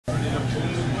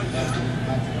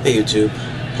Hey YouTube,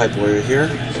 Pipe Warrior here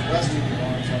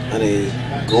on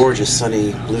a gorgeous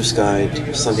sunny blue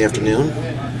skied Sunday afternoon.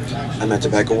 I'm at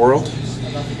Tobacco World,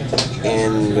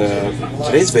 and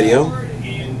today's video,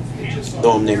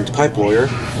 though I'm named Pipe Warrior,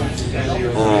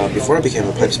 before I became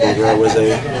a pipe smoker I was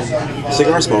a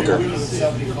cigar smoker.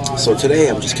 So today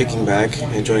I'm just kicking back,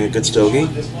 enjoying a good stogie.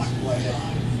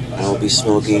 I'll be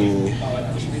smoking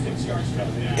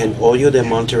an Hoyo De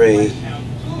Monterrey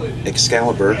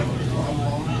Excalibur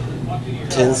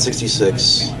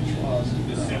 1066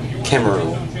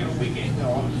 Cameroon.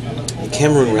 The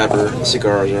Cameroon wrapper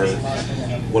cigars are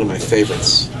one of my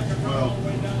favorites.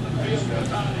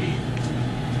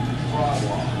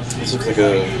 This looks like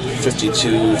a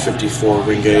 52, 54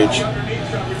 ring gauge. Well,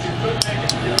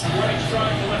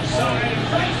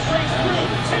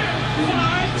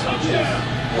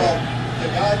 the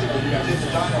guy that did the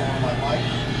dyno on my mic,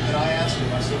 and I asked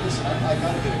him, I said, listen, I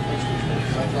got to get a coach control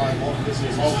because I drive long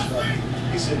distances all the stuff.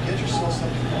 He said, get yourself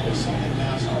something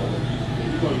master.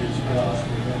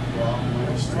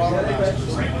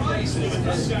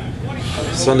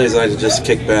 Sundays I just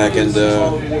kick back and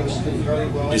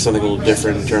do something a little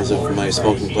different in terms of my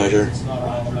smoking pleasure.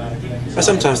 I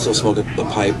sometimes still smoke a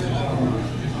pipe,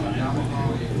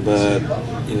 but,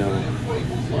 you know,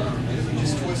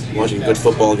 watching a good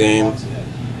football game,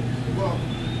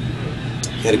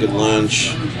 had a good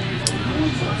lunch,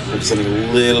 maybe something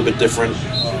a little bit different,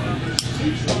 a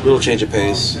little change of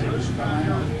pace.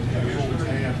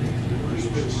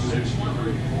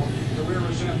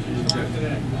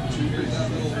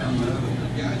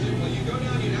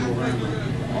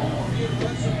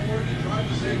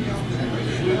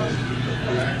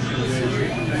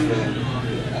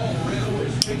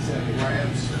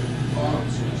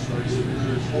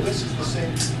 Well, this is the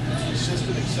same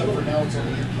system, except for now it's on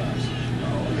the end caps.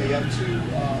 Okay, you have two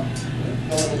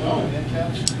L1 end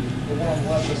caps. The one on the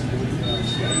left doesn't do anything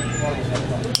else.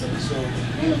 So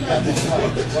you have this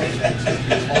pipe right next to the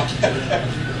box.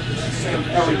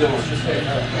 How are we doing?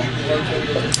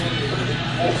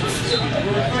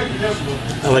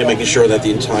 I like making sure that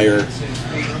the entire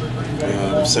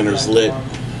center is lit.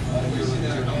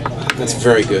 That's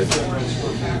very good.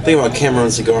 The thing about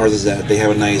Cameroon cigars is that they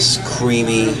have a nice,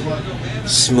 creamy,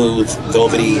 smooth,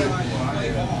 velvety,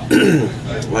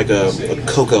 like a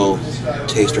cocoa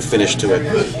taste or finish to it.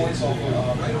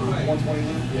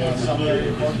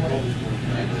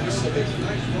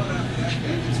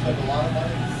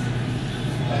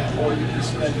 Or you can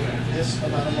spend this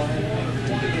amount of money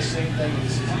and do the same thing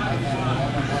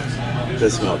as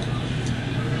Good smoke.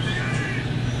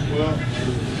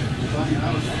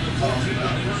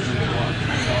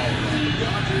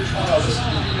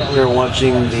 We're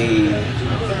watching the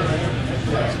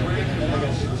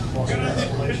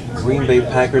Green Bay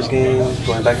Packers game,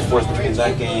 going back and forth between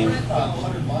that game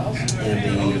and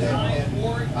the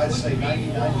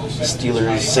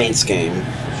Steelers Saints game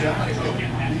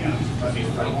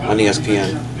on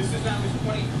ESPN.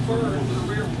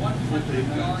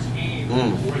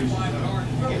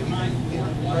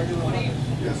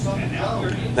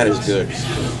 That is good.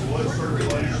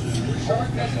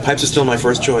 Pipes are still my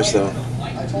first choice, though.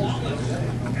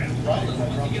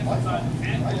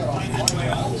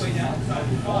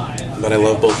 But I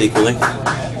love both equally.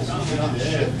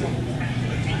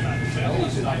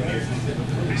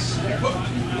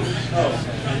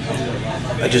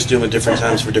 I just do them at different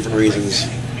times for different reasons.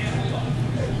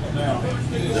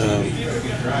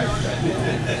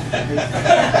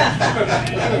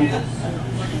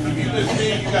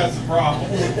 You got some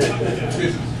problems.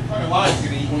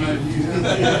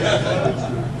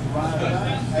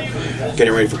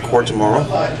 Getting ready for court tomorrow.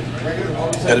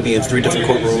 Got to be in 3 different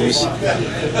courtrooms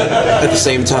at the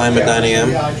same time at 9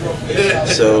 a.m.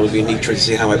 So it'll be a neat trick to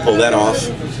see how I pull that off.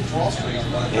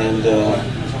 And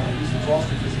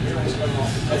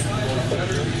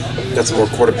got some more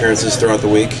court appearances throughout the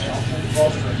week.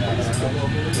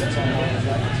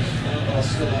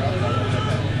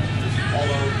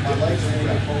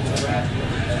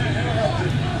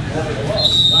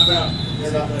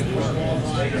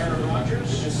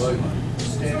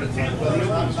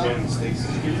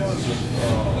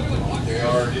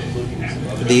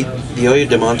 The Hoyo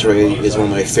De Monterrey is one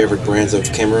of my favorite brands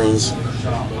of Cameroons.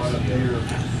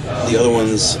 The other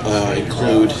ones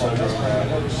include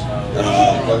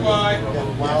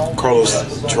Carlos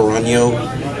Tarano,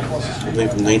 I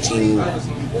believe from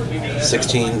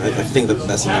 1916. I think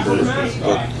that's the number,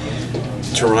 but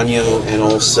Tarano, and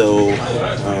also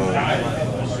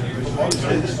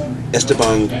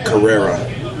Esteban Carrera.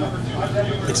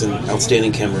 It's an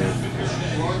outstanding Cameroon.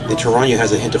 The Tarano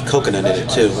has a hint of coconut in it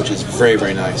too, which is very,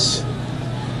 very nice.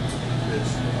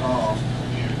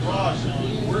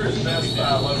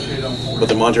 but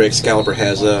the Monterrey Excalibur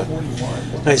has a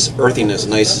nice earthiness,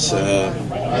 nice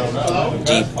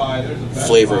deep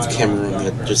flavor of Cameroon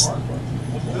that just,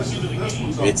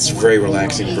 it's very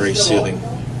relaxing, very soothing.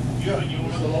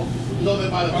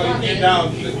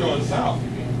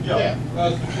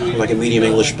 Like a medium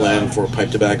English blend for pipe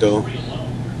tobacco,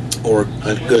 or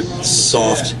a good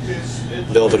soft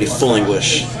velvety full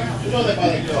English.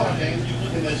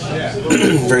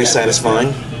 Very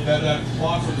satisfying,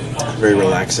 very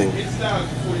relaxing.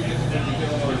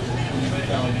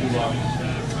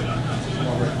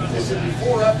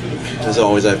 As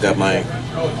always, I've got my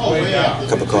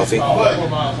cup of coffee.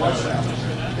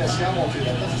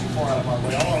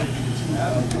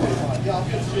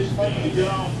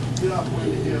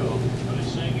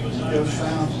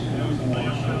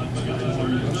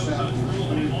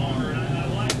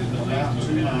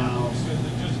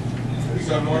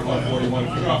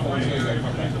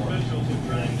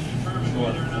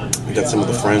 We got some of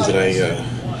the friends that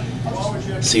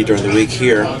I see during the week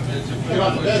here.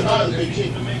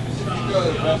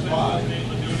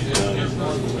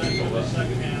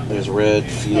 There's Red,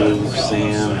 Few,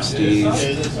 Sam, Steve,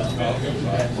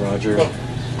 Roger.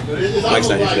 Mike's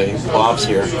not here today. Bob's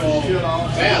here.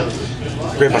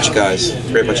 Great bunch of guys.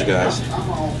 Great bunch of guys.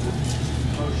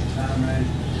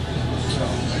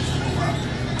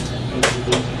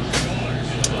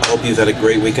 I hope you've had a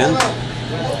great weekend.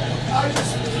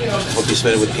 Hope you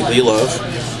spend it with people you love.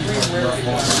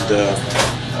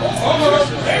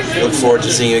 And, look forward to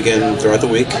seeing you again throughout the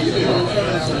week.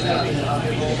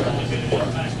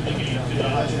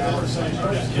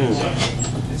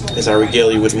 As I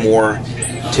regale you with more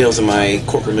tales of my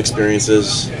courtroom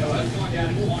experiences.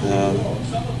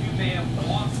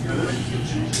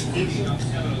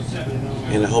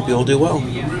 And I hope you all do well.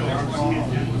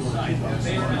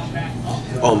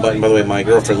 Oh, and by the way, my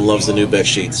girlfriend loves the new bed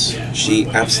sheets. She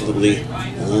absolutely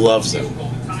loves them.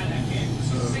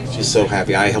 She's so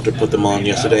happy. I helped her put them on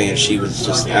yesterday, and she was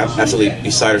just absolutely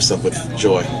beside herself with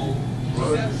joy.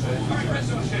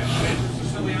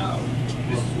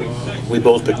 We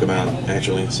both picked them out,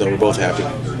 actually, so we're both happy.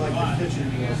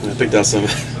 And I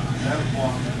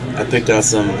picked out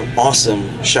some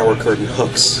awesome shower curtain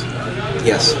hooks.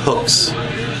 Yes, hooks.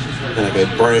 And like a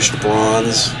burnished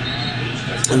bronze.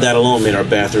 And that alone made our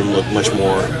bathroom look much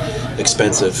more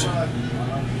expensive,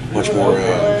 much more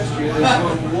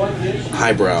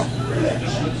highbrow.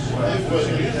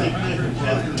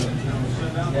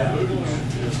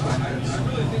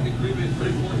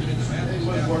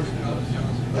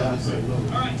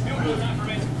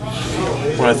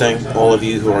 I want to thank all of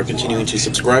you who are continuing to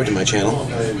subscribe to my channel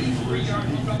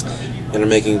and are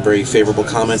making very favorable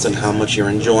comments on how much you're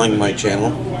enjoying my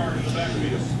channel.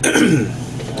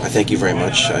 I thank you very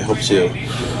much. I hope to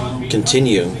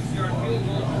continue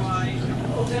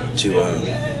to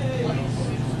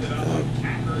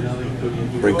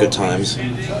bring good times,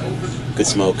 good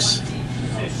smokes,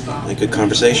 and good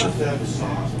conversation.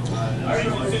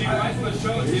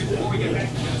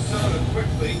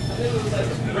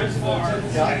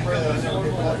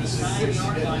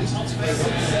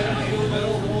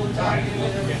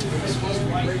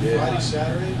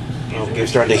 Well, the game's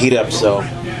starting to heat up, so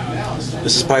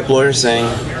this is Pipe Lawyer saying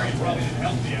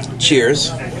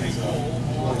cheers.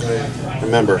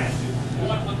 Remember,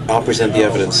 I'll present the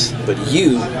evidence, but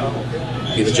you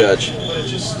be the judge.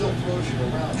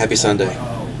 Happy Sunday.